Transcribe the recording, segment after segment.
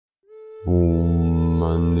Om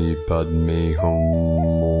Mani Padme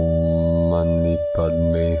Hum, Om Mani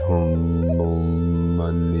Padme Hum, Om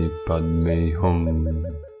Mani Padme Hum.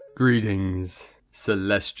 Greetings,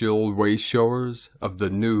 celestial wayshowers of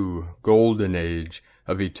the new golden age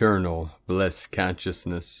of eternal bliss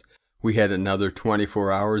consciousness. We had another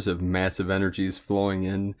 24 hours of massive energies flowing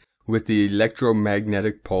in, with the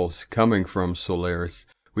electromagnetic pulse coming from Solaris.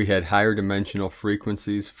 We had higher dimensional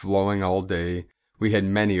frequencies flowing all day. We had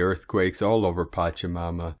many earthquakes all over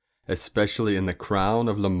Pachamama, especially in the crown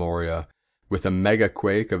of Lemuria, with a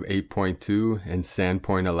megaquake of 8.2 in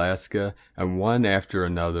Sandpoint, Alaska, and one after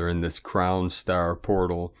another in this crown star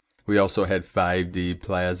portal. We also had 5D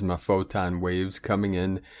plasma photon waves coming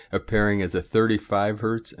in, appearing as a 35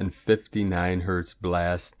 Hz and 59 Hz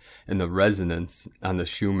blast in the resonance on the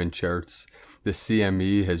Schumann charts. The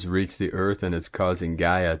CME has reached the Earth and is causing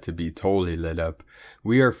Gaia to be totally lit up.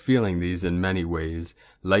 We are feeling these in many ways.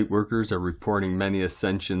 Lightworkers are reporting many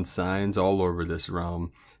ascension signs all over this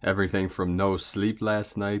realm. Everything from no sleep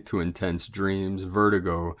last night to intense dreams,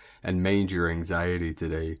 vertigo, and major anxiety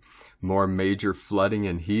today. More major flooding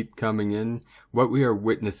and heat coming in. What we are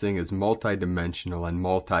witnessing is multidimensional and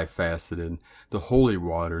multifaceted. The holy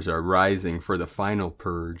waters are rising for the final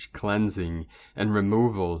purge, cleansing, and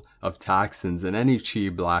removal of toxins and any chi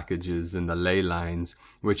blockages in the ley lines,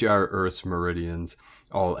 which are Earth's meridians.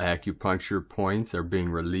 All acupuncture points are being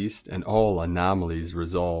released and all anomalies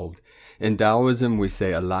resolved. In Taoism, we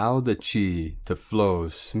say allow the chi to flow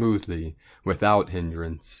smoothly without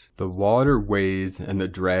hindrance. The waterways and the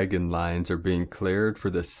dragon lines are being cleared for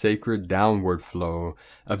the sacred downward flow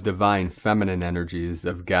of divine feminine energies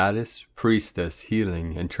of goddess, priestess,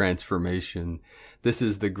 healing, and transformation. This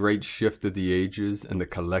is the great shift of the ages and the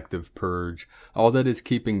collective purge. All that is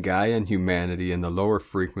keeping Gaia and humanity in the lower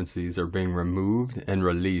frequencies are being removed and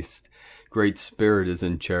released. Great Spirit is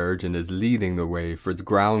in charge and is leading the way for the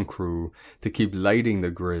ground crew to keep lighting the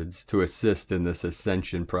grids to assist in this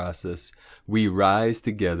ascension process. We rise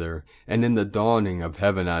together, and in the dawning of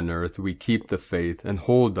heaven on earth, we keep the faith and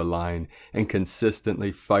hold the line and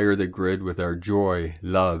consistently fire the grid with our joy,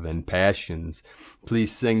 love, and passions.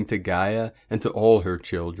 Please sing to Gaia and to all her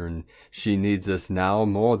children. She needs us now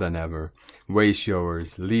more than ever.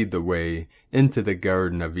 Wayshowers, lead the way into the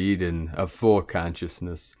Garden of Eden of full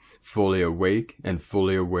consciousness. Fully awake and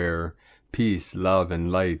fully aware, peace, love,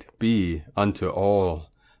 and light be unto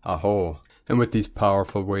all. Aho. And with these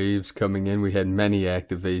powerful waves coming in, we had many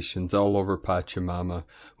activations all over Pachamama.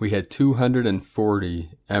 We had 240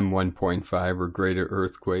 M1.5 or greater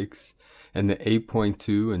earthquakes, and the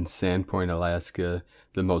 8.2 in Sandpoint, Alaska,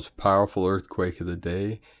 the most powerful earthquake of the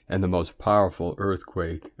day, and the most powerful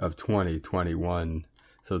earthquake of 2021.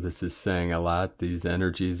 So this is saying a lot. These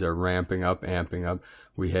energies are ramping up, amping up.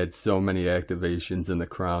 We had so many activations in the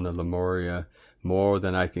crown of Lemuria, more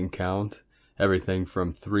than I can count. Everything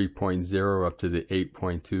from 3.0 up to the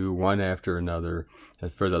 8.2, one after another,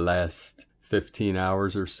 for the last 15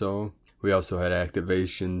 hours or so. We also had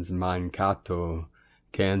activations Mankato,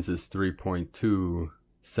 Kansas 3.2,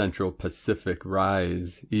 Central Pacific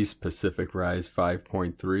Rise, East Pacific Rise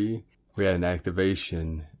 5.3. We had an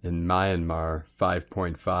activation in Myanmar,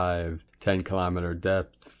 5.5, 10-kilometer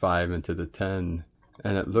depth, 5 into the 10.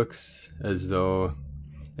 And it looks as though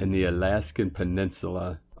in the Alaskan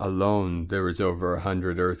Peninsula alone, there was over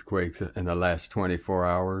 100 earthquakes in the last 24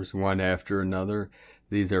 hours, one after another.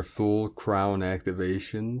 These are full crown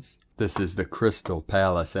activations. This is the Crystal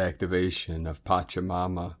Palace activation of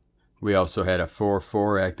Pachamama. We also had a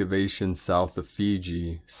 4-4 activation south of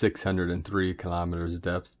Fiji, 603 kilometers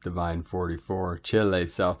depth, Divine 44. Chile,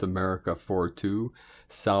 South America, 4-2.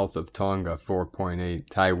 South of Tonga, 4.8.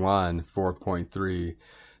 Taiwan, 4.3.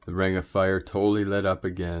 The Ring of Fire totally lit up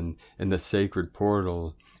again in the sacred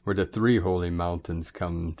portal where the three holy mountains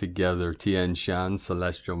come together. Tian Shan,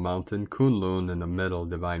 Celestial Mountain. Kunlun in the middle,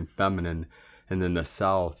 Divine Feminine. And in the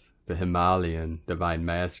south, the Himalayan, Divine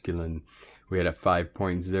Masculine. We had a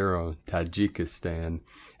 5.0, Tajikistan,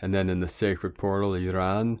 and then in the sacred portal,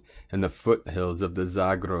 Iran, and the foothills of the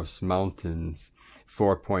Zagros Mountains.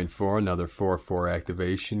 4.4, another 4-4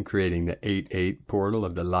 activation, creating the 8-8 portal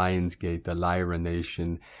of the Lion's Gate, the Lyra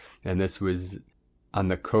Nation, and this was on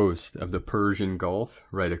the coast of the Persian Gulf,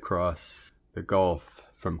 right across the Gulf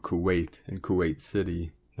from Kuwait and Kuwait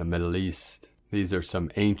City, the Middle East. These are some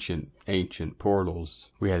ancient portals.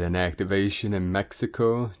 We had an activation in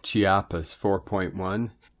Mexico, Chiapas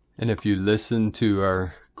 4.1. And if you listened to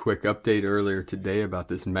our quick update earlier today about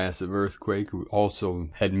this massive earthquake, we also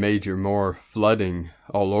had more flooding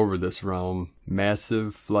all over this realm.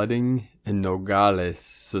 Massive flooding in Nogales,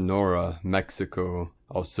 Sonora, Mexico.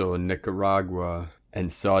 Also in Nicaragua,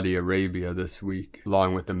 and Saudi Arabia this week,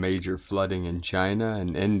 along with the major flooding in China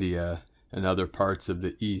and India and other parts of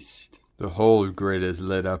the East. The whole grid is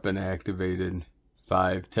lit up and activated.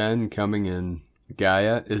 510 coming in.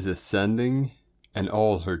 Gaia is ascending, and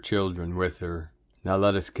all her children with her. Now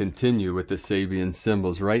let us continue with the Sabian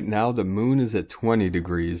symbols. Right now the moon is at 20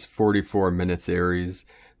 degrees, 44 minutes Aries.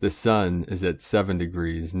 The sun is at 7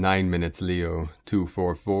 degrees, 9 minutes Leo,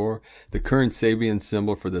 244. The current Sabian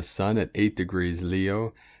symbol for the sun at 8 degrees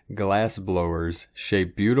Leo. Glass blowers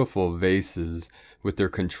shape beautiful vases with their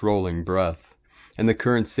controlling breath. And the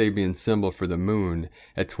current Sabian symbol for the moon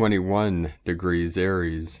at 21 degrees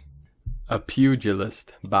Aries. A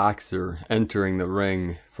pugilist, boxer, entering the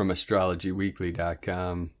ring from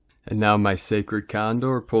astrologyweekly.com. And now my sacred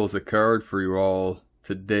Condor pulls a card for you all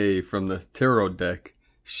today from the tarot deck,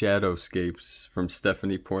 Shadowscapes, from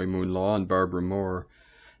Stephanie Poymoon Law and Barbara Moore.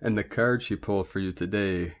 And the card she pulled for you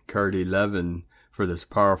today, card 11, for this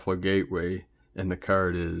powerful gateway, and the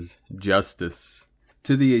card is Justice.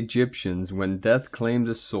 To the Egyptians, when death claimed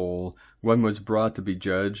a soul, one was brought to be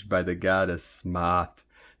judged by the goddess Maat.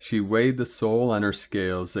 She weighed the soul on her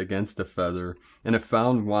scales against a feather, and if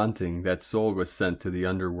found wanting, that soul was sent to the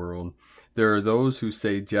underworld. There are those who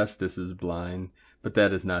say justice is blind, but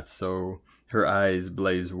that is not so. Her eyes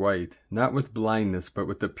blaze white, not with blindness, but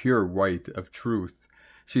with the pure white of truth.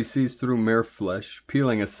 She sees through mere flesh,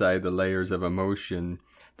 peeling aside the layers of emotion,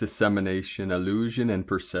 dissemination, illusion, and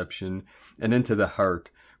perception, and into the heart,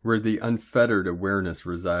 where the unfettered awareness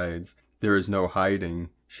resides. There is no hiding.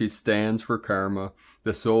 She stands for karma.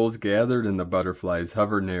 The souls gathered and the butterflies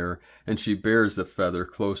hover near, and she bears the feather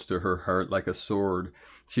close to her heart like a sword.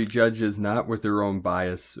 She judges not with her own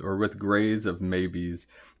bias or with grays of maybes,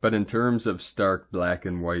 but in terms of stark black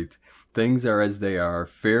and white. Things are as they are,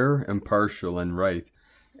 fair, impartial, and right.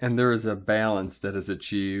 And there is a balance that is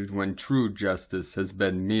achieved when true justice has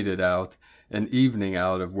been meted out, an evening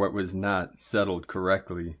out of what was not settled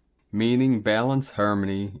correctly. Meaning balance,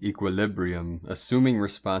 harmony, equilibrium, assuming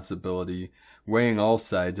responsibility, weighing all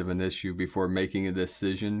sides of an issue before making a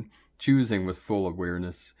decision, choosing with full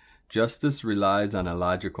awareness. Justice relies on a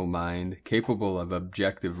logical mind, capable of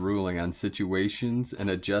objective ruling on situations and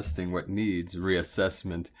adjusting what needs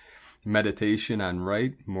reassessment. Meditation on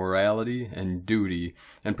right, morality, and duty,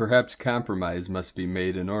 and perhaps compromise must be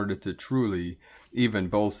made in order to truly even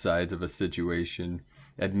both sides of a situation.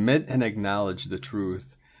 Admit and acknowledge the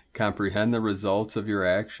truth. Comprehend the results of your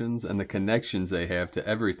actions and the connections they have to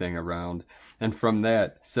everything around, and from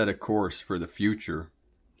that, set a course for the future.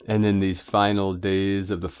 And in these final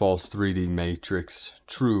days of the false 3D matrix,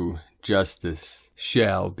 true justice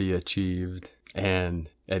shall be achieved and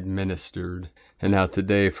administered. And now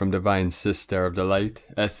today from Divine Sister of the Light,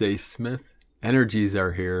 S.A. Smith, energies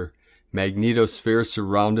are here. Magnetosphere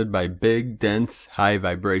surrounded by big, dense, high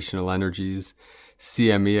vibrational energies.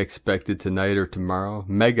 CME expected tonight or tomorrow.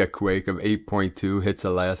 Mega quake of 8.2 hits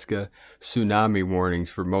Alaska. Tsunami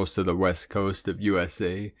warnings for most of the west coast of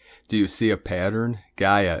USA. Do you see a pattern?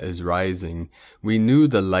 Gaia is rising. We knew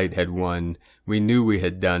the light had won. We knew we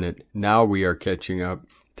had done it. Now we are catching up.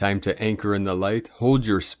 Time to anchor in the light, hold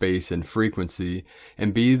your space and frequency,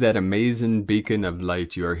 and be that amazing beacon of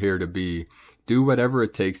light you are here to be. Do whatever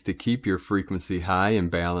it takes to keep your frequency high and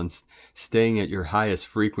balanced. Staying at your highest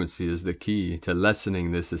frequency is the key to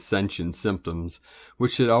lessening this ascension symptoms,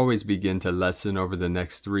 which should always begin to lessen over the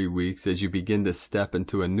next 3 weeks as you begin to step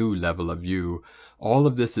into a new level of you. All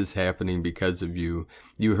of this is happening because of you.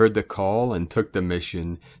 You heard the call and took the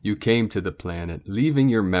mission. You came to the planet, leaving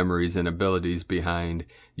your memories and abilities behind.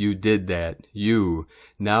 You did that. You.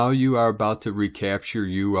 Now you are about to recapture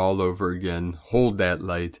you all over again. Hold that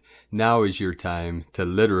light. Now is your time to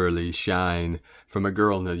literally shine. From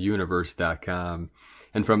agirlinatheuniverse.com.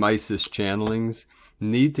 And from Isis Channelings,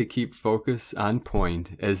 need to keep focus on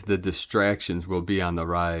point as the distractions will be on the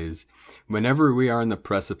rise. Whenever we are on the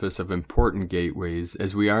precipice of important gateways,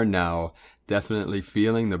 as we are now, definitely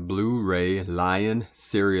feeling the blue ray, lion,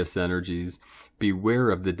 Sirius energies, beware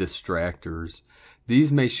of the distractors.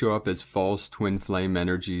 These may show up as false twin flame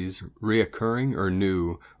energies, reoccurring or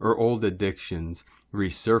new, or old addictions,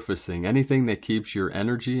 resurfacing, anything that keeps your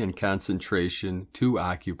energy and concentration too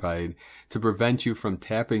occupied to prevent you from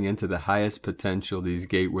tapping into the highest potential these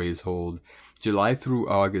gateways hold. July through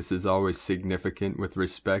August is always significant with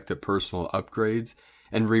respect to personal upgrades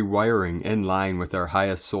and rewiring in line with our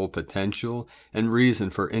highest soul potential and reason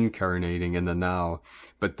for incarnating in the now.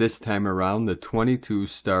 But this time around, the 22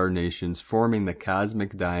 star nations forming the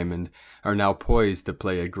cosmic diamond are now poised to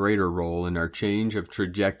play a greater role in our change of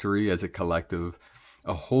trajectory as a collective.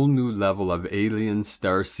 A whole new level of alien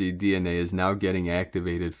starseed DNA is now getting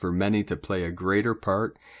activated for many to play a greater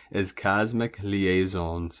part as cosmic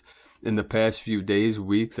liaisons. In the past few days,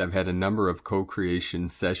 weeks, I've had a number of co-creation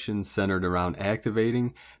sessions centered around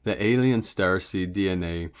activating the alien starseed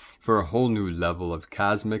DNA for a whole new level of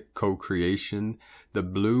cosmic co-creation. The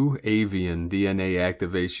blue avian DNA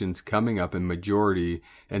activations coming up in majority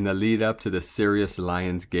in the lead up to the Sirius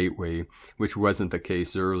Lion's Gateway, which wasn't the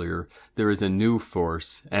case earlier. There is a new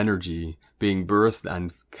force, energy, being birthed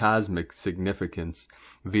on cosmic significance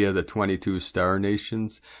via the 22 star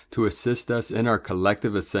nations to assist us in our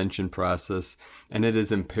collective ascension process, and it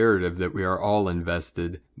is imperative that we are all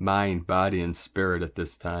invested, mind, body, and spirit at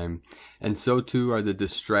this time. And so too are the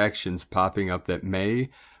distractions popping up that may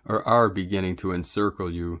or are beginning to encircle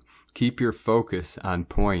you. Keep your focus on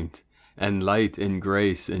point, and light and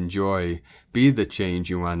grace and joy. Be the change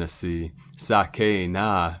you want to see. Sake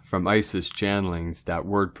Na from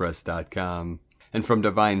IsisChannelings.wordpress.com. And from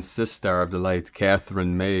Divine Sister of the Light,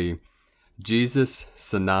 Catherine May. Jesus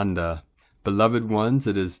Sananda. Beloved ones,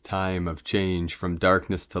 it is time of change, from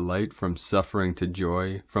darkness to light, from suffering to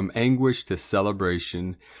joy, from anguish to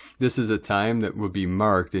celebration. This is a time that will be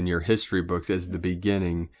marked in your history books as the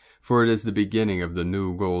beginning, for it is the beginning of the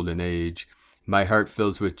new golden age. My heart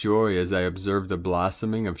fills with joy as I observe the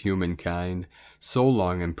blossoming of humankind, so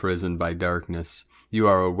long imprisoned by darkness. You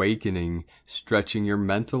are awakening, stretching your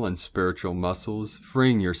mental and spiritual muscles,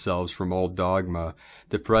 freeing yourselves from old dogma,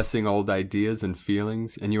 depressing old ideas and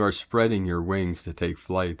feelings, and you are spreading your wings to take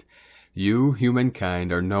flight. You,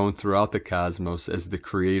 humankind, are known throughout the cosmos as the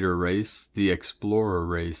creator race, the explorer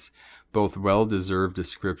race, both well-deserved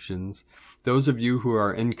descriptions. Those of you who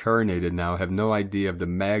are incarnated now have no idea of the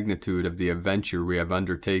magnitude of the adventure we have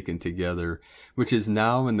undertaken together, which is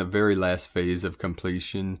now in the very last phase of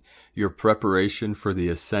completion. Your preparation for the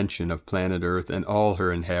ascension of planet Earth and all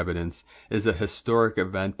her inhabitants is a historic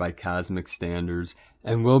event by cosmic standards,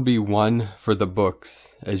 and will be one for the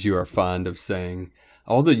books, as you are fond of saying.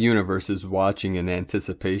 All the universe is watching in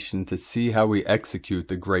anticipation to see how we execute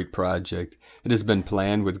the great project. It has been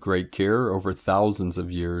planned with great care over thousands of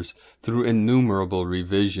years, through innumerable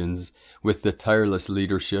revisions, with the tireless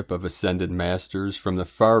leadership of ascended masters from the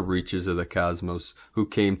far reaches of the cosmos who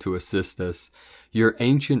came to assist us. Your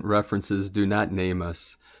ancient references do not name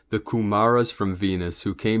us. The Kumaras from Venus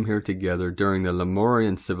who came here together during the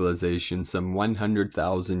Lemurian civilization some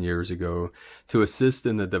 100,000 years ago to assist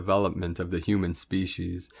in the development of the human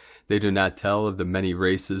species. They do not tell of the many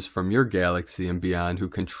races from your galaxy and beyond who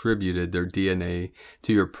contributed their DNA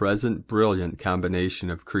to your present brilliant combination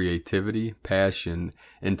of creativity, passion,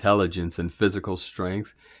 intelligence, and physical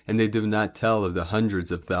strength, and they do not tell of the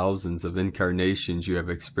hundreds of thousands of incarnations you have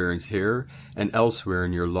experienced here and elsewhere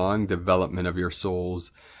in your long development of your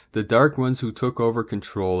souls. The Dark Ones who took over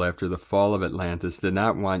control after the fall of Atlantis did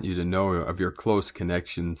not want you to know of your close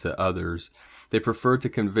connection to others. They preferred to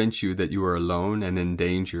convince you that you were alone and in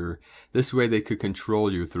danger. This way they could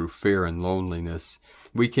control you through fear and loneliness.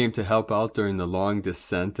 We came to help out during the long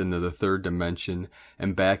descent into the third dimension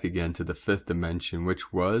and back again to the fifth dimension,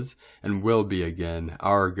 which was and will be again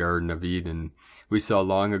our Garden of Eden. We saw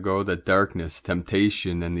long ago that darkness,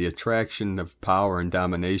 temptation, and the attraction of power and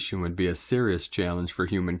domination would be a serious challenge for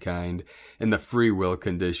humankind in the free will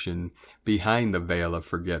condition behind the veil of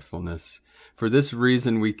forgetfulness. For this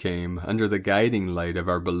reason we came, under the guiding light of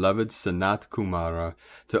our beloved Sanat Kumara,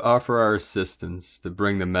 to offer our assistance, to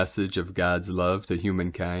bring the message of God's love to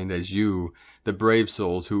humankind as you, the brave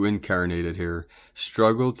souls who incarnated here,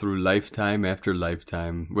 struggled through lifetime after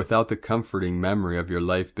lifetime, without the comforting memory of your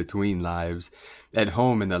life between lives, at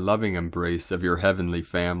home in the loving embrace of your heavenly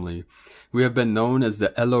family. We have been known as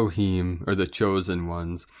the Elohim, or the Chosen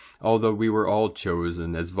Ones, although we were all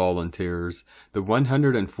chosen as volunteers, the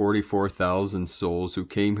 144,000 souls who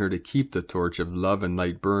came here to keep the torch of love and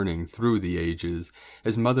light burning through the ages,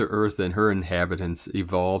 as Mother Earth and her inhabitants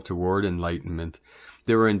evolved toward enlightenment.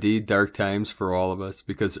 There were indeed dark times for all of us,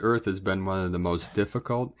 because Earth has been one of the most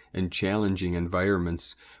difficult and challenging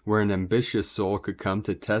environments where an ambitious soul could come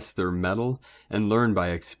to test their mettle and learn by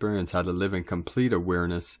experience how to live in complete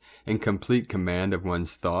awareness and complete command of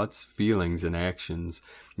one's thoughts, feelings, and actions.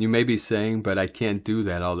 You may be saying, but I can't do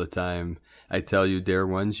that all the time. I tell you, dear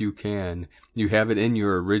ones, you can. You have it in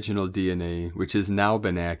your original DNA, which has now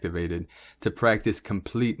been activated, to practice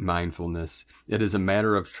complete mindfulness. It is a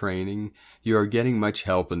matter of training. You are getting much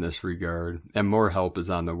help in this regard, and more help is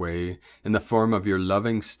on the way, in the form of your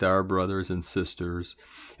loving star brothers and sisters.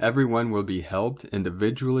 Everyone will be helped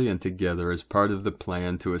individually and together as part of the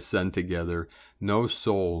plan to ascend together. No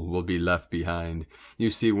soul will be left behind. You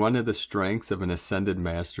see, one of the strengths of an ascended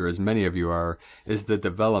master, as many of you are, is the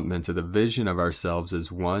development of the vision of ourselves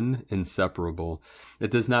as one, inseparable. It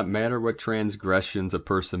does not matter what transgressions a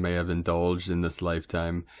person may have indulged in this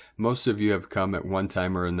lifetime. Most of you have come at one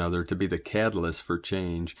time or another to be the catalyst for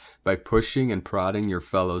change, by pushing and prodding your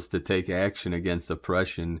fellows to take action against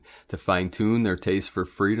oppression, to fine-tune their taste for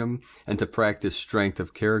freedom, and to practice strength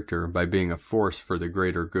of character by being a force for the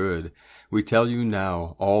greater good. We tell you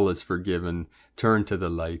now, all is forgiven. Turn to the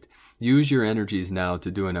light. Use your energies now to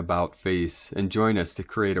do an about-face, and join us to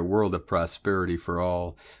create a world of prosperity for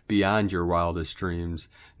all, beyond your wildest dreams.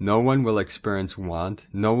 No one will experience want.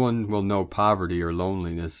 No one will know poverty or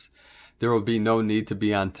loneliness. There will be no need to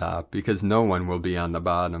be on top, because no one will be on the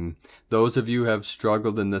bottom. Those of you who have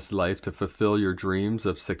struggled in this life to fulfill your dreams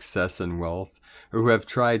of success and wealth, or who have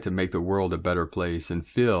tried to make the world a better place and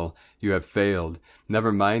feel you have failed,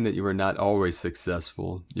 never mind that you are not always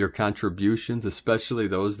successful. Your contributions, especially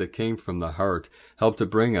those that came from the heart, helped to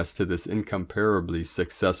bring us to this incomparably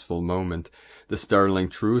successful moment. The startling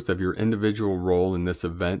truth of your individual role in this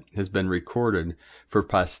event has been recorded for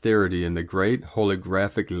posterity in the great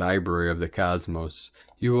holographic library of the cosmos.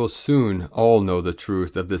 You will soon all know the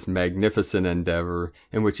truth of this magnificent endeavor,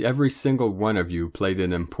 in which every single one of you played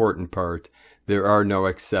an important part. There are no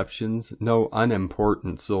exceptions, no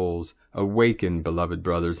unimportant souls. Awaken, beloved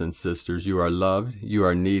brothers and sisters. You are loved, you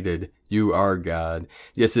are needed, you are God.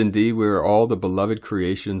 Yes, indeed, we are all the beloved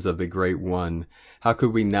creations of the Great One. How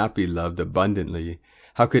could we not be loved abundantly?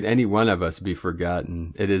 How could any one of us be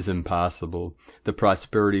forgotten? It is impossible. The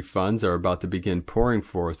prosperity funds are about to begin pouring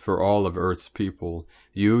forth for all of Earth's people.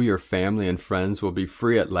 You, your family, and friends will be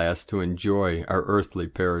free at last to enjoy our earthly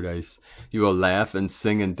paradise. You will laugh and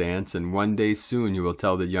sing and dance, and one day soon you will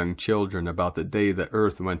tell the young children about the day the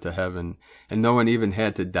earth went to heaven, and no one even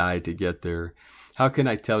had to die to get there. How can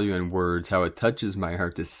I tell you in words how it touches my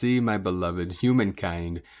heart to see my beloved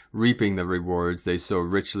humankind reaping the rewards they so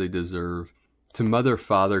richly deserve? To Mother,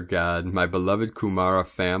 Father, God, my beloved Kumara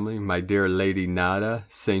family, my dear Lady Nada,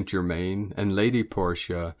 Saint Germain, and Lady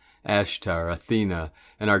Portia, Ashtar, Athena,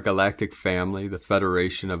 and our galactic family, the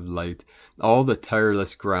Federation of Light, all the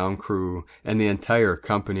tireless ground crew, and the entire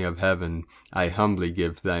company of heaven, I humbly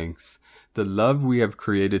give thanks. The love we have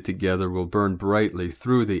created together will burn brightly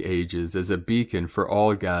through the ages as a beacon for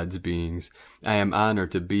all God's beings. I am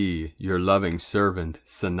honored to be your loving servant,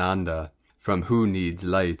 Sananda, from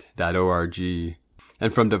whoneedslight.org,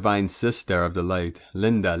 and from Divine Sister of the Light,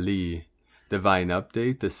 Linda Lee. Divine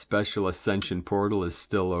update, the special Ascension portal is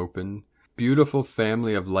still open. Beautiful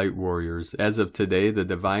family of light warriors. As of today, the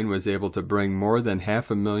Divine was able to bring more than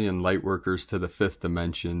 500,000 lightworkers to the 5th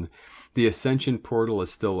dimension. The Ascension portal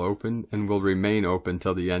is still open and will remain open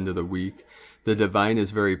till the end of the week. The Divine is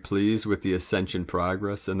very pleased with the Ascension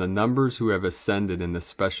progress and the numbers who have ascended in this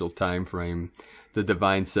special time frame. The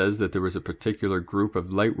Divine says that there was a particular group of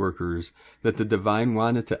lightworkers that the Divine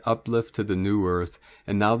wanted to uplift to the new earth,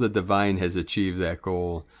 and now the Divine has achieved that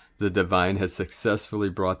goal. The Divine has successfully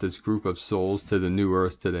brought this group of souls to the new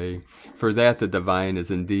earth today. For that the Divine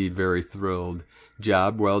is indeed very thrilled.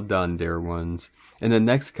 Job well done, dear ones. In the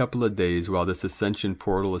next couple of days, while this Ascension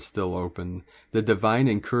portal is still open, the Divine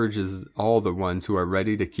encourages all the ones who are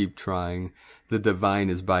ready to keep trying. The Divine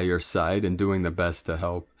is by your side and doing the best to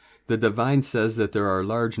help. The Divine says that there are a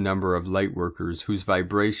large number of light workers whose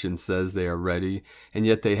vibration says they are ready, and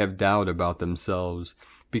yet they have doubt about themselves.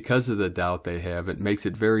 Because of the doubt they have, it makes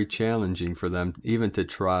it very challenging for them even to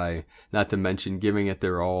try, not to mention giving it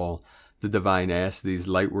their all. The Divine asks these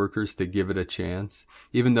light workers to give it a chance.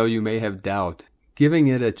 Even though you may have doubt, giving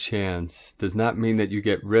it a chance does not mean that you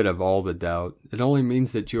get rid of all the doubt. It only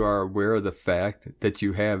means that you are aware of the fact that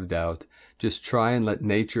you have doubt. Just try and let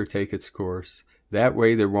nature take its course. That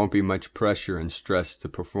way there won't be much pressure and stress to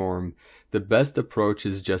perform. The best approach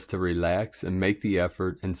is just to relax and make the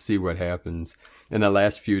effort and see what happens. In the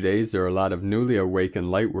last few days there are a lot of newly awakened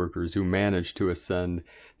lightworkers who managed to ascend.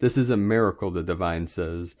 This is a miracle, the Divine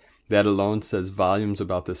says. That alone says volumes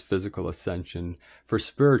about this physical ascension, for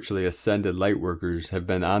spiritually ascended lightworkers have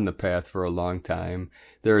been on the path for a long time.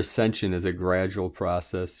 Their ascension is a gradual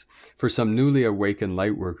process. For some newly awakened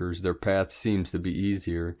lightworkers, their path seems to be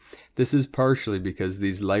easier. This is partially because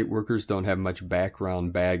these lightworkers don't have much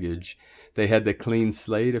background baggage. They had the clean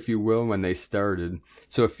slate, if you will, when they started.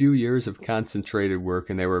 So a few years of concentrated work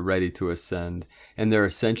and they were ready to ascend. And their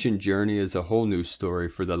ascension journey is a whole new story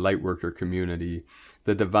for the lightworker community.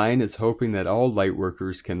 The Divine is hoping that all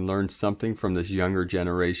lightworkers can learn something from this younger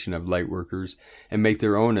generation of lightworkers and make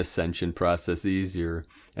their own ascension process easier.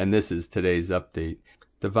 And this is today's update.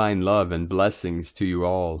 Divine love and blessings to you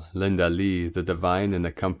all. Linda Lee, the Divine in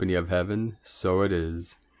the company of heaven, so it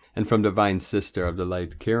is. And from Divine Sister of the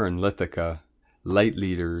Light, Karen Lithica, Light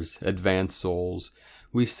Leaders, Advanced Souls,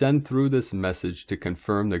 we send through this message to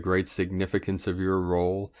confirm the great significance of your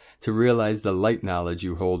role, to realize the light knowledge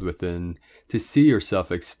you hold within, to see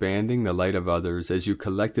yourself expanding the light of others as you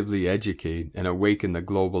collectively educate and awaken the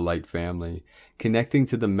global light family, connecting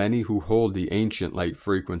to the many who hold the ancient light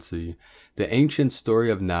frequency, the ancient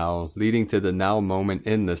story of now, leading to the now moment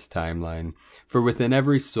in this timeline. For within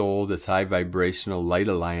every soul, this high vibrational light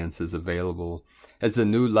alliance is available. As the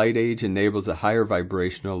new light age enables a higher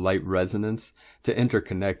vibrational light resonance to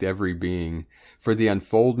interconnect every being. For the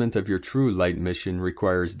unfoldment of your true light mission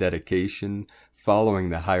requires dedication, following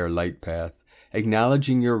the higher light path,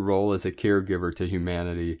 acknowledging your role as a caregiver to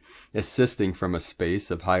humanity, assisting from a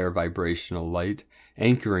space of higher vibrational light,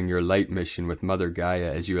 anchoring your light mission with Mother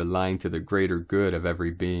Gaia as you align to the greater good of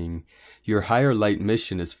every being. Your higher light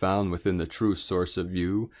mission is found within the true source of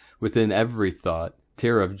you, within every thought,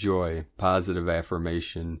 tear of joy, positive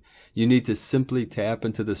affirmation. You need to simply tap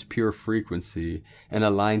into this pure frequency and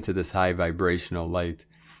align to this high vibrational light.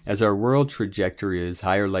 As our world trajectory is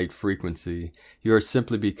higher light frequency, you are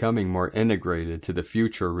simply becoming more integrated to the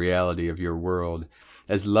future reality of your world.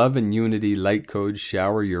 As love and unity light codes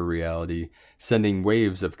shower your reality, sending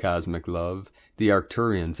waves of cosmic love, the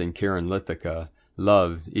Arcturians and Karen Lithica,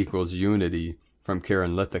 love equals unity, from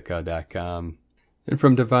KarenLithica.com. And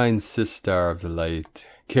from Divine Sister of the Light,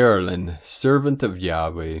 Carolyn, servant of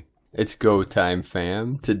Yahweh. It's go time,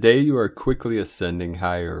 fam. Today you are quickly ascending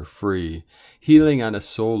higher, free. Healing on a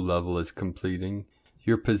soul level is completing.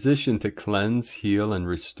 Your position to cleanse, heal, and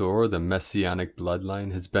restore the messianic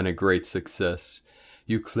bloodline has been a great success.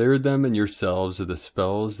 You cleared them and yourselves of the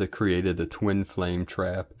spells that created the twin flame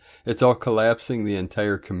trap. It's all collapsing the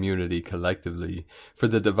entire community collectively for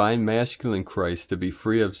the Divine Masculine Christ to be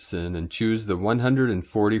free of sin and choose the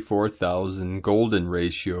 144,000 golden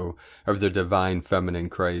ratio of the Divine Feminine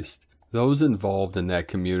Christ. Those involved in that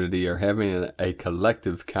community are having a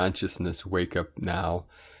collective consciousness wake up now.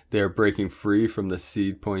 They are breaking free from the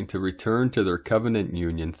seed point to return to their covenant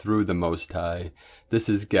union through the Most High. This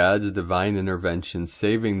is God's divine intervention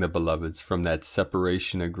saving the beloveds from that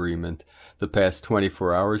separation agreement. The past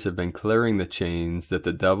 24 hours have been clearing the chains that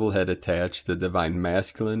the devil had attached to the Divine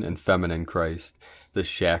Masculine and Feminine Christ. The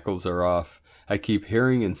shackles are off. I keep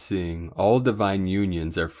hearing and seeing all divine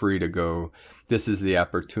unions are free to go. This is the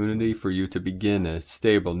opportunity for you to begin a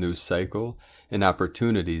stable new cycle and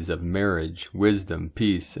opportunities of marriage, wisdom,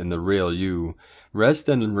 peace, and the real you. Rest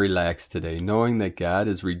and relax today, knowing that God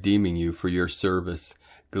is redeeming you for your service.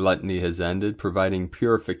 Gluttony has ended, providing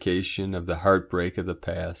purification of the heartbreak of the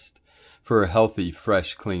past. For a healthy,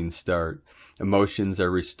 fresh, clean start. Emotions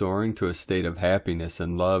are restoring to a state of happiness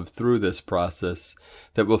and love through this process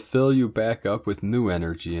that will fill you back up with new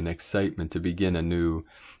energy and excitement to begin anew.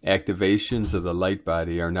 Activations of the light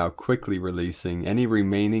body are now quickly releasing any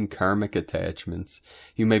remaining karmic attachments.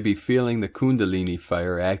 You may be feeling the Kundalini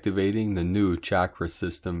fire activating the new chakra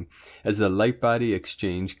system as the light body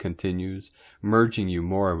exchange continues, merging you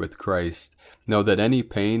more with Christ. Know that any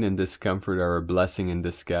pain and discomfort are a blessing in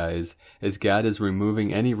disguise, as God is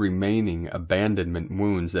removing any remaining abandonment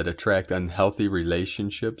wounds that attract unhealthy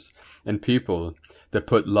relationships and people that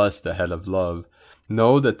put lust ahead of love.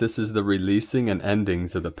 Know that this is the releasing and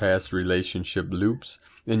endings of the past relationship loops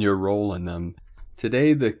and your role in them.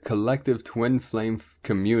 Today, the collective twin flame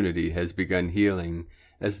community has begun healing,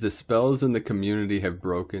 as the spells in the community have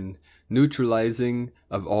broken. Neutralizing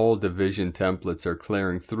of all division templates are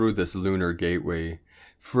clearing through this lunar gateway,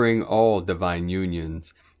 freeing all divine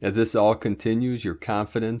unions. As this all continues, your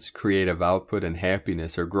confidence, creative output, and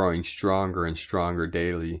happiness are growing stronger and stronger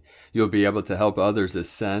daily. You'll be able to help others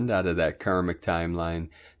ascend out of that karmic timeline,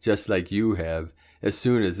 just like you have, as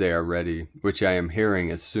soon as they are ready, which I am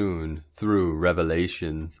hearing as soon through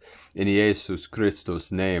revelations. In Jesus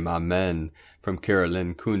Christus' name, Amen, from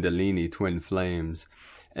Carolyn Kundalini Twin Flames.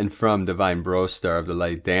 And from Divine Bro Star of the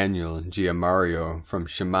Light Daniel Giamario from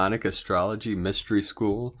Shamanic Astrology Mystery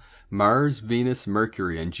School, Mars, Venus,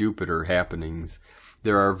 Mercury, and Jupiter happenings.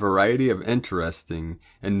 There are a variety of interesting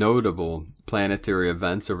and notable planetary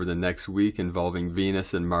events over the next week involving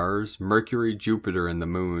Venus and Mars, Mercury, Jupiter, and the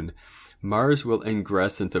Moon. Mars will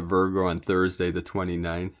ingress into Virgo on Thursday the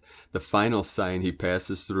 29th, the final sign he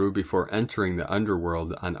passes through before entering the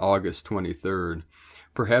underworld on August 23rd.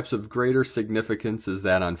 Perhaps of greater significance is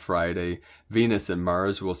that on Friday, Venus and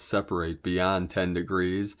Mars will separate beyond 10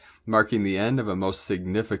 degrees, marking the end of a most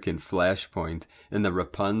significant flashpoint in the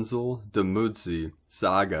Rapunzel Dumudzi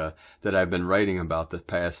saga that I've been writing about the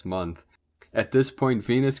past month. At this point,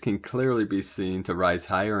 Venus can clearly be seen to rise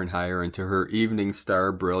higher and higher into her evening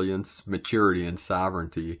star brilliance, maturity, and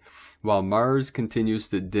sovereignty, while Mars continues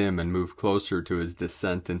to dim and move closer to his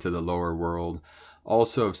descent into the lower world.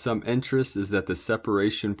 Also of some interest is that the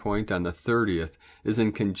separation point on the 30th is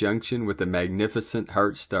in conjunction with the magnificent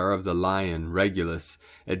heart star of the Lion, Regulus,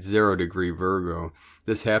 at 0 degree Virgo.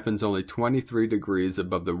 This happens only 23 degrees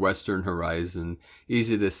above the western horizon.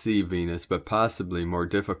 Easy to see Venus, but possibly more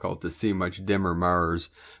difficult to see much dimmer Mars.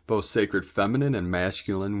 Both sacred feminine and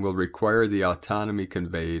masculine will require the autonomy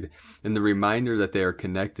conveyed, and the reminder that they are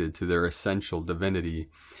connected to their essential divinity.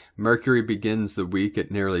 Mercury begins the week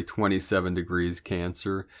at nearly 27 degrees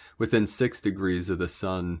Cancer, within 6 degrees of the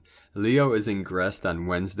Sun. Leo is ingressed on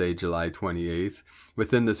Wednesday, July 28th.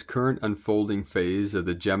 Within this current unfolding phase of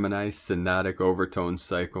the Gemini synodic overtone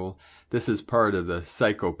cycle, this is part of the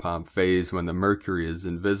psychopomp phase when the Mercury is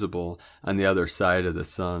invisible on the other side of the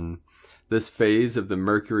Sun. This phase of the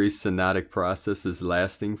Mercury synodic process is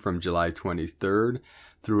lasting from July 23rd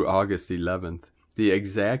through August 11th. The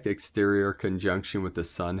exact exterior conjunction with the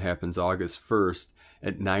Sun happens August 1st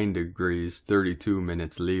at 9 degrees 32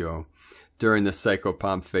 minutes Leo. During the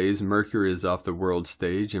psychopomp phase, Mercury is off the world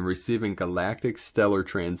stage and receiving galactic stellar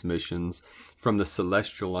transmissions from the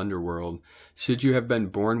celestial underworld. Should you have been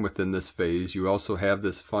born within this phase, you also have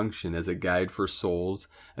this function as a guide for souls,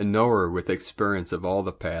 a knower with experience of all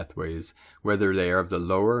the pathways, whether they are of the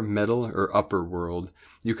lower, middle, or upper world.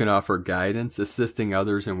 You can offer guidance, assisting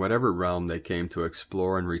others in whatever realm they came to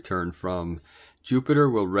explore and return from. Jupiter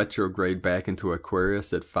will retrograde back into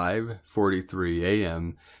Aquarius at 5:43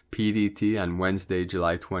 a.m. PDT on Wednesday,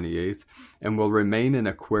 July 28th, and will remain in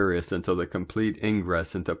Aquarius until the complete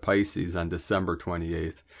ingress into Pisces on December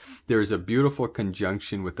 28th. There is a beautiful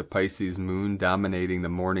conjunction with the Pisces moon dominating the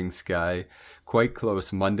morning sky, quite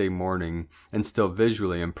close Monday morning, and still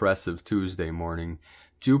visually impressive Tuesday morning.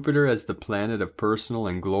 Jupiter, as the planet of personal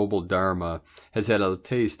and global dharma, has had a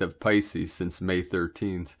taste of Pisces since May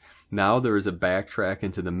 13th. Now there is a backtrack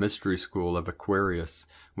into the mystery school of Aquarius.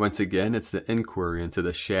 Once again, it's the inquiry into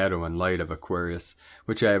the shadow and light of Aquarius,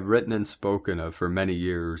 which I have written and spoken of for many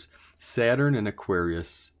years. Saturn and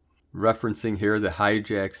Aquarius, referencing here the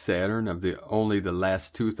hijacked Saturn of only the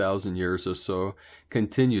last 2,000 years or so,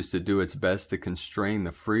 continues to do its best to constrain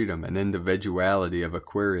the freedom and individuality of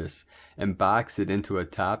Aquarius and box it into a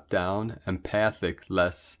top-down,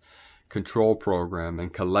 empathic-less control program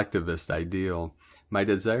and collectivist ideal. My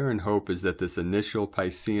desire and hope is that this initial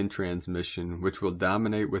Piscean transmission, which will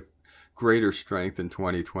dominate with greater strength in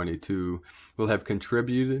 2022, will have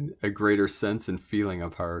contributed a greater sense and feeling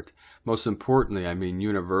of heart. Most importantly, I mean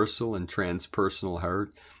universal and transpersonal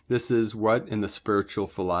heart. This is what, in the spiritual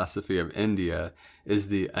philosophy of India, is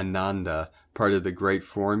the Ananda, part of the great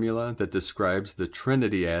formula that describes the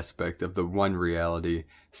Trinity aspect of the one reality,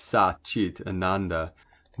 Sat Chit Ananda.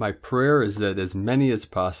 My prayer is that as many as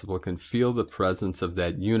possible can feel the presence of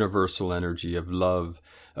that universal energy of love,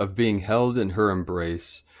 of being held in her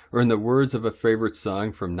embrace, or in the words of a favorite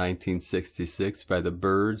song from 1966 by the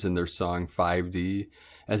Byrds in their song 5D,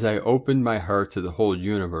 as I opened my heart to the whole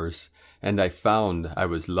universe, and I found I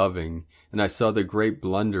was loving, and I saw the great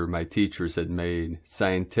blunder my teachers had made,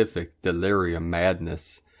 scientific delirium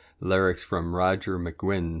madness. Lyrics from Roger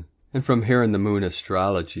McGuinn. And from Here in the Moon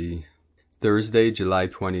Astrology. Thursday, July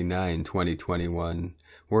 29, 2021.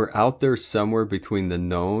 We're out there somewhere between the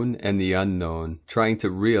known and the unknown, trying to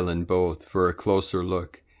reel in both for a closer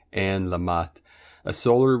look. Anne Lamott. A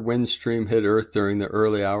solar wind stream hit Earth during the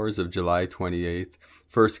early hours of July 28th.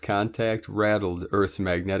 First contact rattled Earth's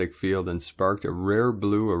magnetic field and sparked a rare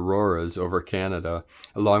blue auroras over Canada,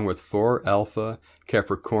 along with 4 alpha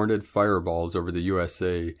Capricornid fireballs over the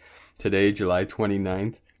USA. Today, July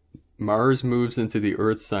 29th, Mars moves into the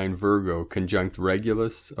Earth sign Virgo, conjunct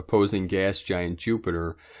Regulus, opposing gas giant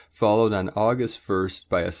Jupiter, followed on August 1st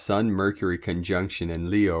by a Sun-Mercury conjunction in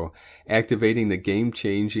Leo, activating the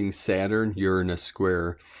game-changing Saturn-Uranus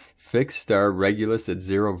square. Fixed star Regulus at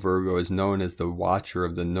 0 Virgo is known as the Watcher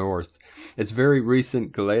of the North. Its very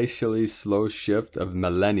recent glacially slow shift of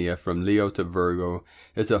millennia from Leo to Virgo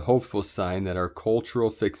is a hopeful sign that our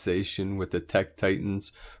cultural fixation with the tech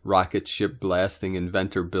titans, rocket ship blasting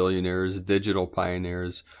inventor billionaires, digital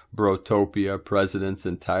pioneers, brotopia, presidents,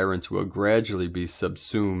 and tyrants will gradually be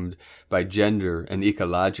subsumed by gender and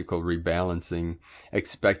ecological rebalancing.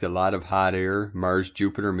 Expect a lot of hot air.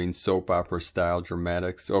 Mars-Jupiter means soap opera style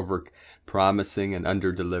dramatics, over promising and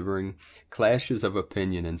under-delivering, clashes of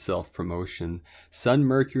opinion and self-promotion. Sun,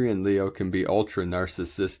 Mercury, and Leo can be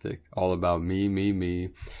ultra-narcissistic, all about me, me, me.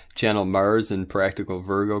 Channel Mars in practical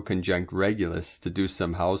Virgo conjunct Regulus to do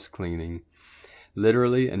some house cleaning.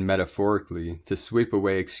 Literally and metaphorically, to sweep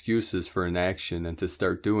away excuses for inaction and to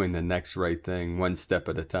start doing the next right thing, one step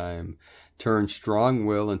at a time. Turn strong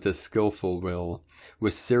will into skillful will.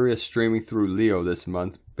 With Sirius streaming through Leo this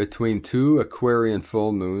month, between 2 Aquarian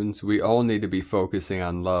full moons, we all need to be focusing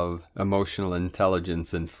on love, emotional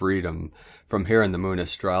intelligence, and freedom. From here in the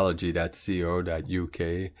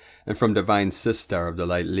moonastrology.co.uk, and from Divine Sistar of the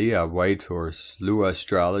Light Leah Whitehorse, Lua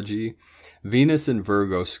Astrology, Venus in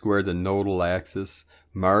Virgo square the nodal axis,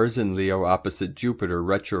 Mars in Leo opposite Jupiter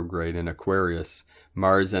retrograde in Aquarius.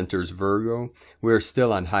 Mars enters Virgo. We are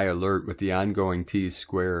still on high alert with the ongoing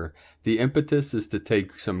T-square. The impetus is to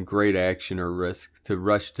take some great action or risk, to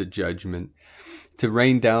rush to judgment, to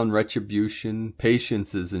rain down retribution.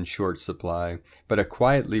 Patience is in short supply, but a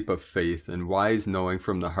quiet leap of faith and wise knowing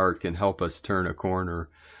from the heart can help us turn a corner.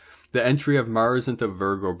 The entry of Mars into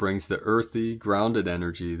Virgo brings the earthy, grounded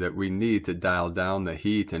energy that we need to dial down the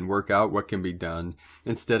heat and work out what can be done.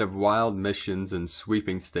 Instead of wild missions and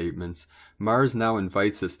sweeping statements, Mars now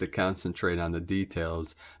invites us to concentrate on the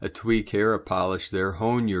details. A tweak here, a polish there,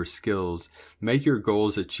 hone your skills. Make your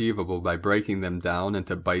goals achievable by breaking them down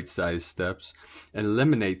into bite-sized steps.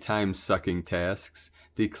 Eliminate time-sucking tasks.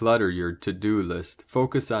 Declutter your to-do list.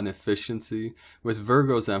 Focus on efficiency. With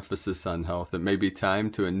Virgo's emphasis on health, it may be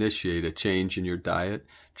time to initiate a change in your diet,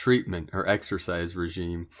 treatment, or exercise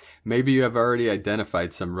regime. Maybe you have already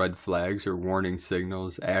identified some red flags or warning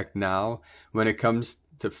signals. Act now. When it comes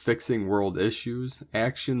to fixing world issues,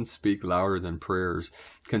 actions speak louder than prayers.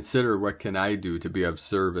 Consider, what can I do to be of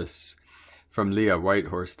service? From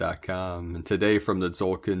LeahWhitehorse.com. And today from the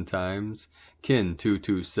Tzolk'in Times, Kin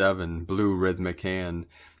 227, blue rhythmic hand.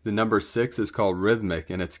 The number 6 is called rhythmic,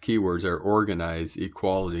 and its keywords are organize,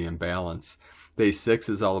 equality, and balance. Day 6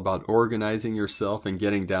 is all about organizing yourself and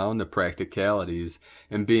getting down to practicalities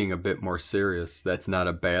and being a bit more serious. That's not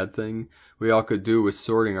a bad thing. We all could do with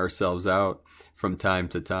sorting ourselves out from time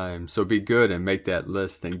to time. So be good and make that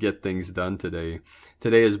list and get things done today.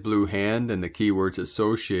 Today is blue hand, and the keywords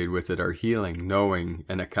associated with it are healing, knowing,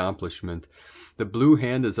 and accomplishment. The blue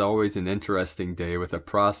hand is always an interesting day with a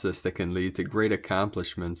process that can lead to great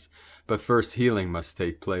accomplishments, but first healing must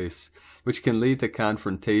take place, which can lead to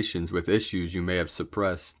confrontations with issues you may have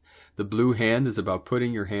suppressed. The blue hand is about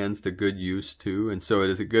putting your hands to good use too, and so it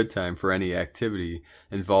is a good time for any activity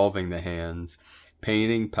involving the hands.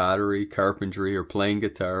 Painting, pottery, carpentry, or playing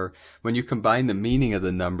guitar. When you combine the meaning of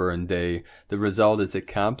the number and day, the result is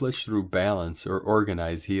accomplished through balance or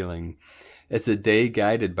organized healing. It's a day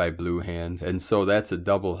guided by blue hand, and so that's a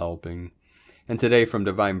double helping. And today from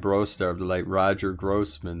Divine Brostar of the Light Roger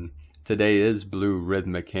Grossman. Today is Blue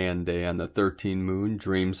Rhythmic Hand Day on the 13 Moon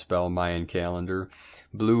Dream Spell Mayan calendar.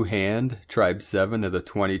 Blue Hand, Tribe 7 of the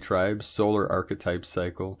 20 Tribes Solar Archetype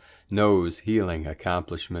Cycle, knows healing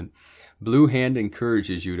accomplishment. Blue Hand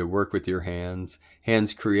encourages you to work with your hands.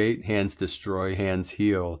 Hands create, hands destroy, hands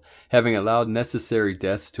heal. Having allowed necessary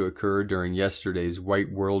deaths to occur during yesterday's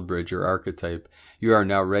White World Bridger archetype, you are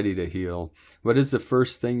now ready to heal. What is the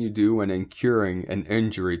first thing you do when incurring an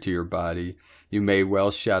injury to your body? You may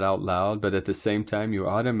well shout out loud, but at the same time you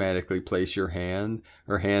automatically place your hand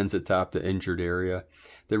or hands atop the injured area.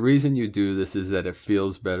 The reason you do this is that it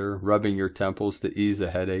feels better, rubbing your temples to ease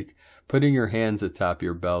a headache, putting your hands atop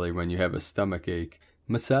your belly when you have a stomach ache.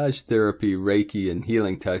 Massage therapy, Reiki, and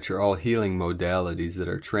healing touch are all healing modalities that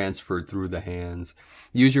are transferred through the hands.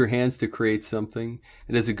 Use your hands to create something.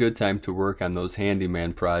 It is a good time to work on those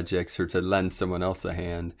handyman projects or to lend someone else a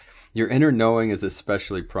hand. Your inner knowing is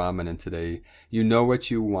especially prominent today. You know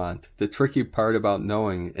what you want. The tricky part about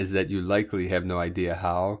knowing is that you likely have no idea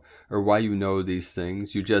how or why you know these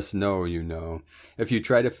things. You just know you know. If you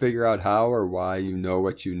try to figure out how or why you know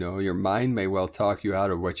what you know, your mind may well talk you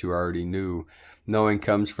out of what you already knew. Knowing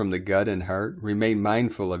comes from the gut and heart. Remain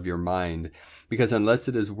mindful of your mind, because unless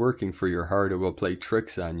it is working for your heart, it will play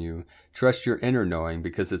tricks on you. Trust your inner knowing,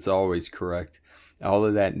 because it's always correct. All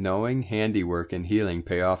of that knowing, handiwork, and healing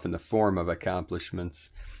pay off in the form of accomplishments.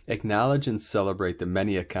 Acknowledge and celebrate the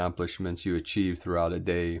many accomplishments you achieve throughout a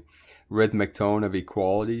day. Rhythmic tone of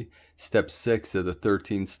equality. Step 6 of the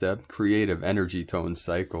 13th step, creative energy tone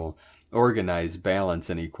cycle. Organize, balance,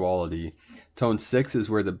 and equality. Tone 6 is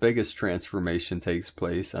where the biggest transformation takes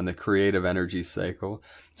place on the creative energy cycle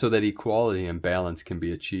so that equality and balance can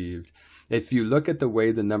be achieved. If you look at the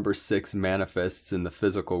way the number 6 manifests in the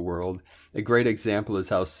physical world, a great example is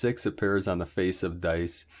how 6 appears on the face of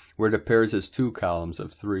dice, where it appears as 2 columns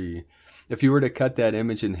of 3. If you were to cut that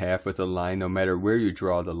image in half with a line, no matter where you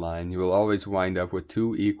draw the line, you will always wind up with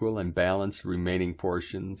 2 equal and balanced remaining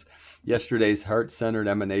portions. Yesterday's heart-centered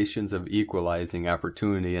emanations of equalizing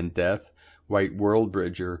opportunity and death, white world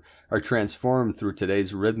bridger, are transformed through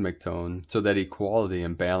today's rhythmic tone so that equality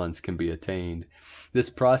and balance can be attained. This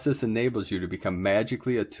process enables you to become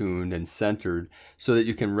magically attuned and centered so that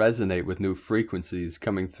you can resonate with new frequencies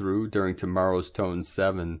coming through during tomorrow's tone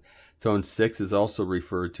 7. Tone 6 is also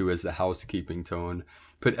referred to as the housekeeping tone.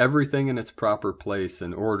 Put everything in its proper place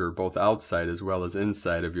and order both outside as well as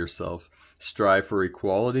inside of yourself. Strive for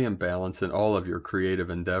equality and balance in all of your creative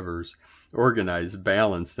endeavors. Organize,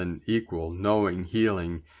 balanced, and equal, knowing,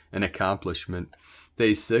 healing, and accomplishment.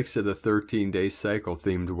 Day 6 of the 13-day cycle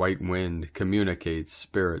themed White Wind communicates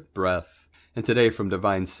spirit, breath. And today from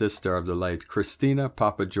Divine Sister of the Light, Christina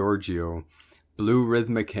Papagiorgio, Blue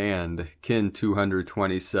Rhythmic Hand, Kin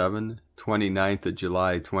 227, 29th of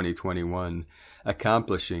July 2021,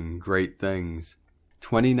 accomplishing great things.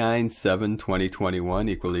 29-7-2021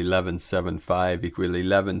 equal 11-7-5 equal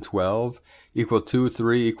 11-12 equal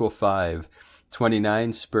 2-3 equal 5.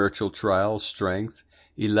 29 spiritual trial strength.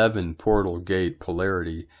 11 portal gate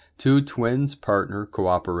polarity. 2 twins partner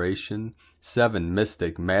cooperation. 7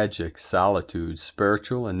 mystic magic solitude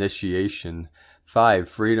spiritual initiation. 5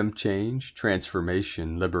 freedom change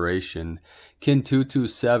transformation liberation. Kin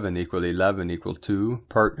 227 equal 11 equal 2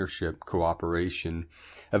 partnership cooperation.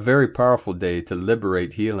 A very powerful day to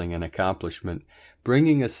liberate healing and accomplishment.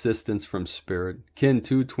 Bringing assistance from spirit. Kin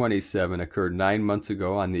 227 occurred 9 months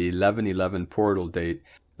ago on the 11/11 portal date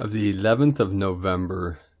of the 11th of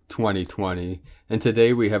November 2020, and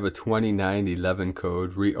today we have a 2911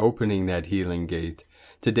 code reopening that healing gate.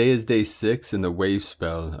 Today is day 6 in the wave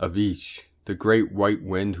spell of Ish, the great white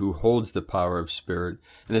wind who holds the power of spirit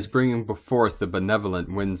and is bringing forth the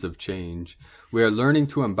benevolent winds of change. We are learning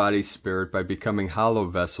to embody spirit by becoming hollow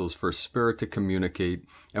vessels for spirit to communicate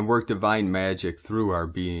and work divine magic through our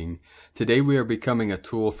being. Today we are becoming a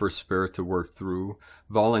tool for spirit to work through,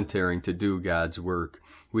 volunteering to do God's work.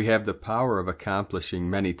 We have the power of accomplishing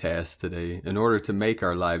many tasks today in order to make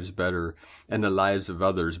our lives better and the lives of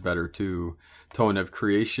others better too. Tone of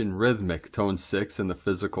creation, rhythmic, tone 6 in the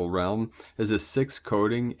physical realm is a 6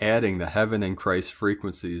 coding, adding the heaven and Christ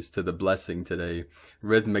frequencies to the blessing today.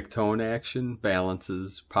 Rhythmic tone action,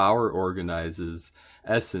 balances, power organizes,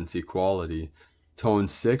 essence equality. Tone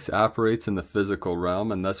 6 operates in the physical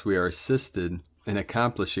realm, and thus we are assisted in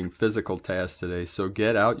accomplishing physical tasks today, so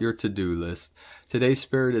get out your to-do list. Today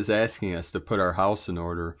Spirit is asking us to put our house in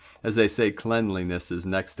order. As they say, cleanliness is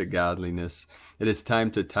next to godliness. It is time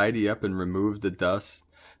to tidy up and remove the dust.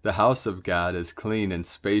 The house of God is clean and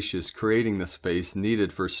spacious, creating the space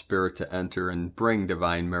needed for Spirit to enter and bring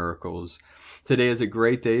divine miracles. Today is a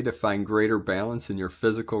great day to find greater balance in your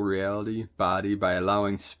physical reality, body, by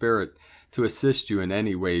allowing Spirit to assist you in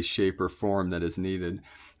any way, shape, or form that is needed.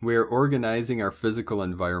 We are organizing our physical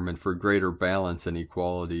environment for greater balance and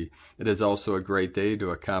equality. It is also a great day to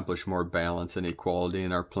accomplish more balance and equality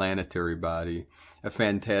in our planetary body. A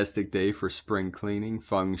fantastic day for spring cleaning,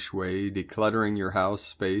 feng shui, decluttering your house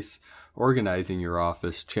space, organizing your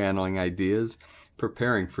office, channeling ideas,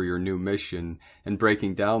 preparing for your new mission, and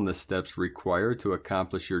breaking down the steps required to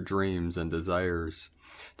accomplish your dreams and desires.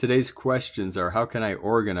 Today's questions are: how can I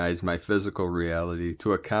organize my physical reality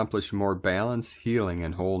to accomplish more balance, healing,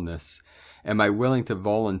 and wholeness? Am I willing to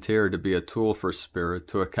volunteer to be a tool for Spirit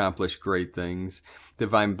to accomplish great things,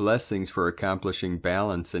 divine blessings for accomplishing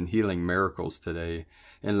balance and healing miracles today?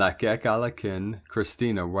 In Lakek Alakin,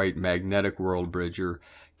 Christina White Magnetic World Bridger,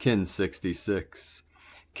 Kin 66.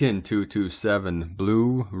 Kin 227,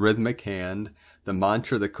 Blue Rhythmic Hand. The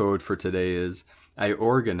mantra, the code for today is: I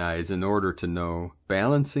organize in order to know.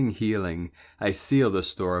 Balancing healing, I seal the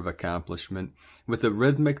store of accomplishment. With the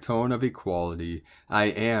rhythmic tone of equality, I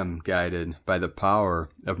am guided by the power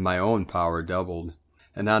of my own power doubled.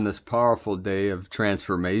 And on this powerful day of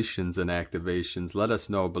transformations and activations, let us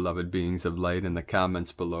know, beloved beings of light, in the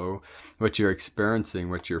comments below what you're experiencing,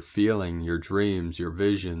 what you're feeling, your dreams, your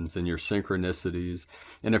visions, and your synchronicities.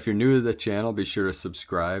 And if you're new to the channel, be sure to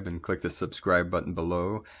subscribe and click the subscribe button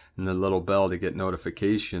below and the little bell to get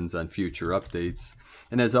notifications on future updates.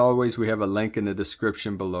 And as always, we have a link in the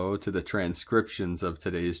description below to the transcriptions of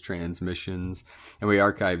today's transmissions, and we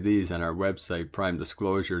archive these on our website,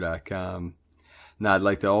 primedisclosure.com. Now, I'd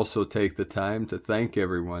like to also take the time to thank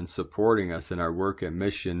everyone supporting us in our work and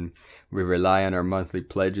mission. We rely on our monthly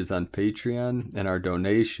pledges on Patreon and our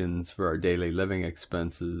donations for our daily living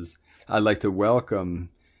expenses. I'd like to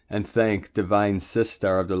welcome and thank Divine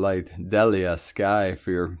Sister of the Light, Delia Sky,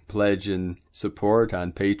 for your pledge and support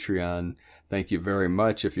on Patreon. Thank you very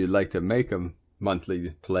much. If you'd like to make a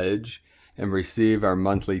monthly pledge and receive our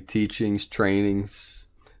monthly teachings, trainings,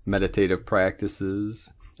 meditative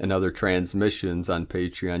practices, and other transmissions on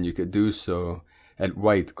Patreon, you could do so at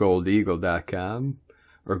whitegoldeagle.com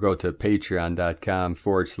or go to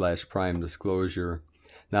patreon.com/prime disclosure.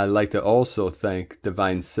 Now, I'd like to also thank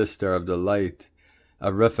Divine Sister of the Light,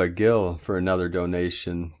 Arifa Gill, for another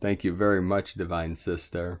donation. Thank you very much, Divine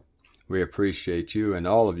Sister. We appreciate you and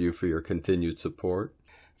all of you for your continued support.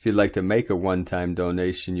 If you'd like to make a one-time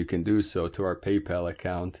donation, you can do so to our PayPal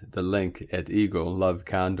account, the link at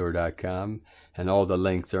eaglelovecondor.com, and all the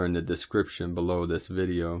links are in the description below this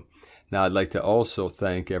video. Now, I'd like to also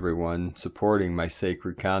thank everyone supporting my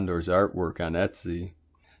Sacred Condor's artwork on Etsy.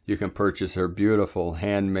 You can purchase her beautiful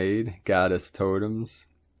handmade goddess totems,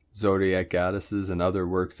 zodiac goddesses, and other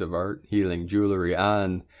works of art, healing jewelry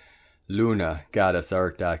on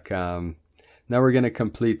lunagoddessart.com. Now we're going to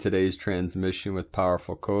complete today's transmission with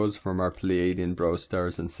powerful codes from our Pleiadian bro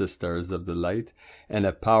stars and sisters of the light, and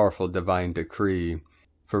a powerful divine decree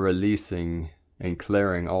for releasing and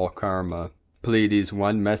clearing all karma. Pleiades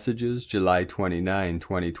 1 messages, July 29,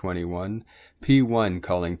 2021. P1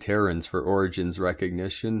 calling Terrans for origins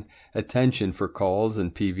recognition. Attention for calls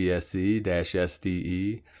in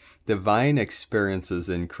PVSE-SDE. Divine experiences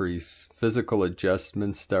increase. Physical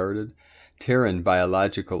adjustment started. Terran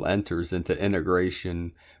biological enters into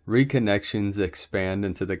integration. Reconnections expand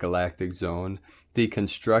into the galactic zone.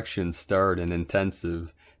 Deconstruction start and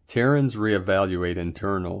intensive. Terrans reevaluate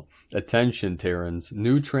internal. Attention Terrans,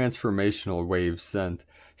 new transformational waves sent.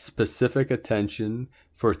 Specific attention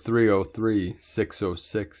for 303,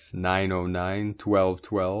 606, 909,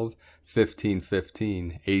 1212,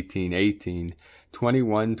 1515, 1818,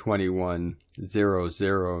 2121,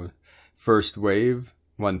 00. First wave,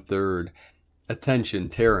 1/3. Attention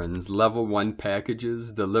Terrans, level 1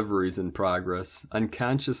 packages, deliveries in progress.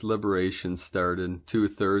 Unconscious liberation started,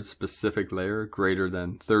 2/3 specific layer, greater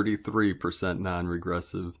than 33%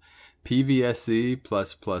 non-regressive. PVSE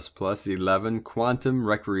 +++ 11, quantum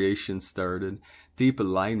recreation started, deep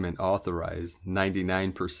alignment authorized,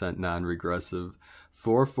 99% non-regressive.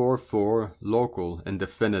 444, local and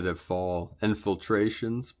definitive fall,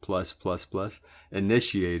 infiltrations +++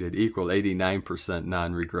 initiated, equal 89%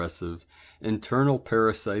 non-regressive. Internal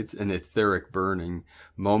parasites and etheric burning,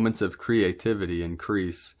 moments of creativity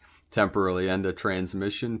increase. Temporarily end a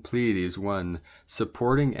transmission, Pleiades 1,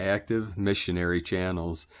 supporting active missionary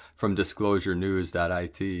channels, from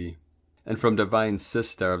disclosurenews.it. And from Divine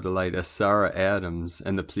Sister of the Light, Asara Adams,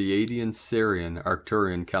 and the Pleiadian Syrian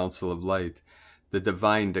Arcturian Council of Light, the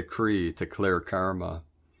divine decree to clear karma.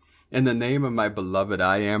 In the name of my beloved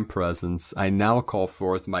I Am Presence, I now call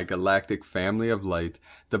forth my galactic family of light,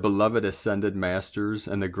 the beloved ascended masters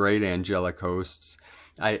and the great angelic hosts.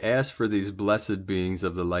 I ask for these blessed beings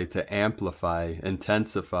of the light to amplify,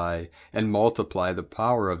 intensify, and multiply the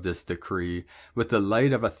power of this decree with the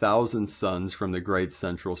light of 1,000 suns from the great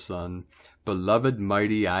central sun. Beloved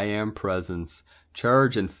mighty I Am Presence,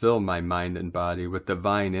 charge and fill my mind and body with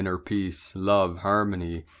divine inner peace, love,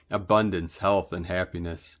 harmony, abundance, health, and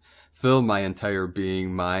happiness. Fill my entire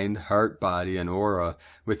being, mind, heart, body, and aura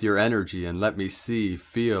with your energy, and let me see,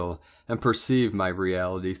 feel, and perceive my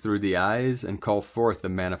reality through the eyes, and call forth the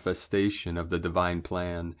manifestation of the divine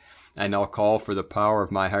plan. I now call for the power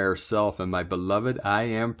of my higher self and my beloved I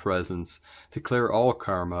Am Presence to clear all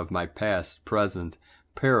karma of my past, present,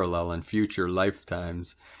 parallel, and future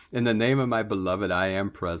lifetimes. In the name of my beloved I Am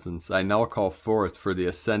Presence, I now call forth for the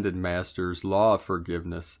Ascended Master's law of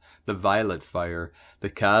forgiveness, the violet fire, the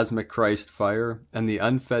cosmic Christ fire, and the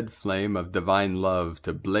unfed flame of divine love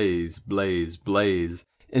to blaze, blaze, blaze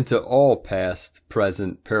into all past,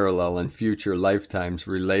 present, parallel, and future lifetimes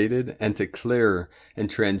related, and to clear and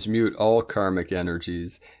transmute all karmic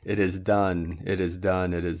energies. It is done, it is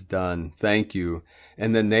done, it is done. Thank you.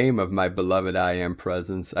 In the name of my beloved I Am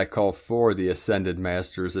Presence, I call for the Ascended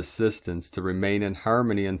Master's assistance to remain in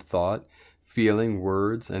harmony in thought, feeling,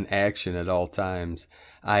 words, and action at all times.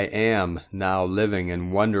 I am now living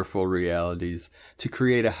in wonderful realities to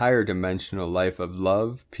create a higher dimensional life of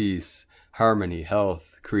love, peace, harmony,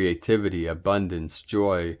 health, creativity, abundance,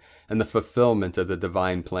 joy, and the fulfillment of the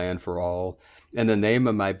divine plan for all. In the name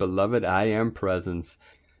of my beloved I Am Presence,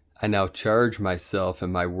 I now charge myself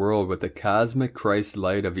and my world with the cosmic Christ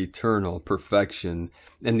light of eternal perfection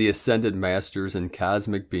and the Ascended Masters and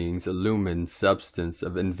cosmic beings' illumined substance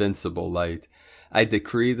of invincible light. I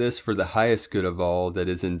decree this for the highest good of all that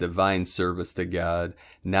is in divine service to God,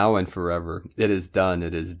 now and forever. It is done,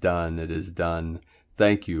 it is done, it is done.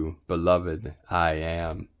 Thank you, beloved I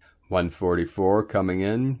Am. 144 coming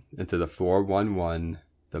into the 411,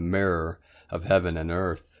 the mirror of heaven and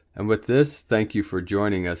earth. And with this, thank you for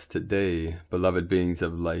joining us today, beloved beings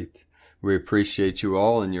of light. We appreciate you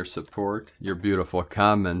all and your support, your beautiful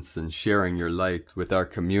comments, and sharing your light with our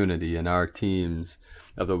community and our teams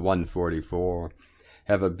of the 144.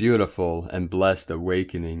 Have a beautiful and blessed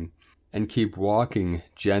awakening, and keep walking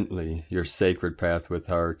gently your sacred path with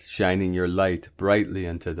heart, shining your light brightly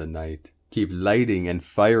into the night. Keep lighting and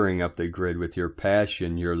firing up the grid with your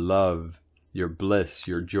passion, your love, your bliss,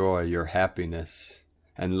 your joy, your happiness,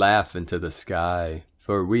 and laugh into the sky,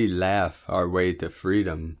 for we laugh our way to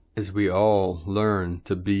freedom as we all learn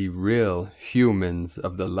to be real humans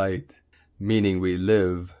of the light, meaning we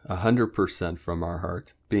live 100% from our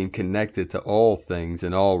heart, being connected to all things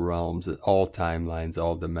in all realms, all timelines,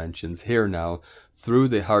 all dimensions, here now, through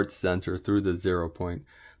the heart center, through the 0 point,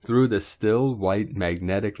 through the still white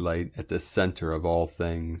magnetic light at the center of all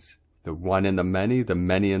things. The one in the many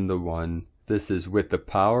in the one. This is with the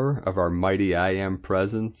power of our mighty I Am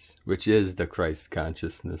Presence, which is the Christ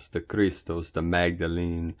consciousness, the Christos, the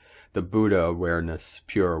Magdalene, the Buddha awareness,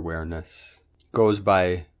 pure awareness. Goes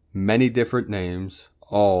by many different names,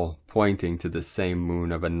 all pointing to the same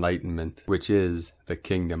moon of enlightenment, which is the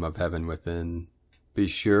kingdom of heaven within. Be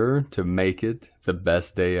sure to make it the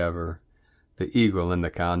best day ever. The eagle and the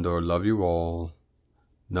condor love you all.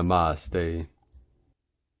 Namaste.